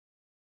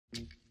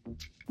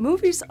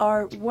Movies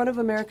are one of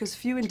America's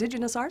few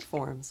indigenous art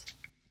forms.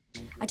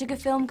 I took a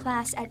film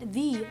class at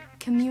the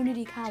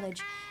community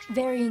college.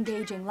 Very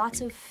engaging,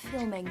 lots of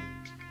filming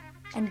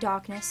and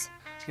darkness.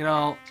 You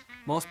know,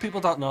 most people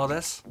don't know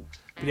this,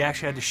 but he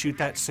actually had to shoot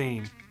that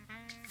scene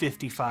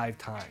 55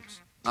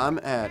 times. I'm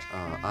at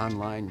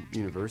online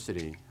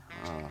university,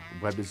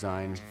 web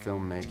design,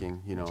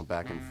 filmmaking, you know,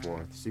 back and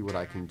forth. See what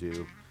I can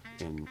do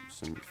in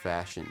some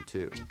fashion,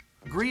 too.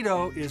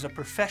 Greedo is a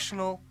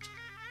professional,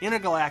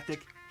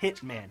 intergalactic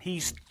hitman.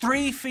 He's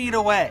 3 feet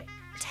away.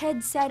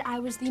 Ted said I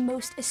was the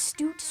most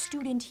astute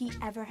student he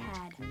ever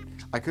had.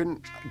 I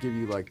couldn't give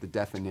you, like, the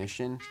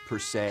definition, per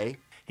se.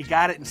 He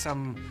got it in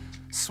some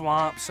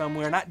swamp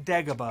somewhere, not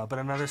Dagobah, but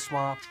another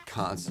swamp.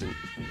 Constant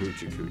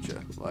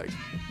hoochie-coochie, like,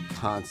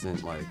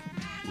 constant, like,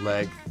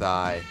 leg,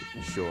 thigh,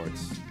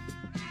 shorts.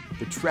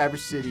 The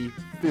Traverse City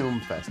Film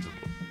Festival.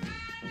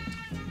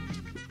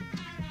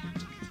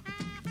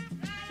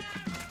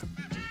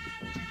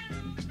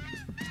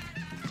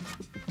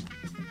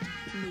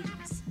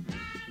 Meetings.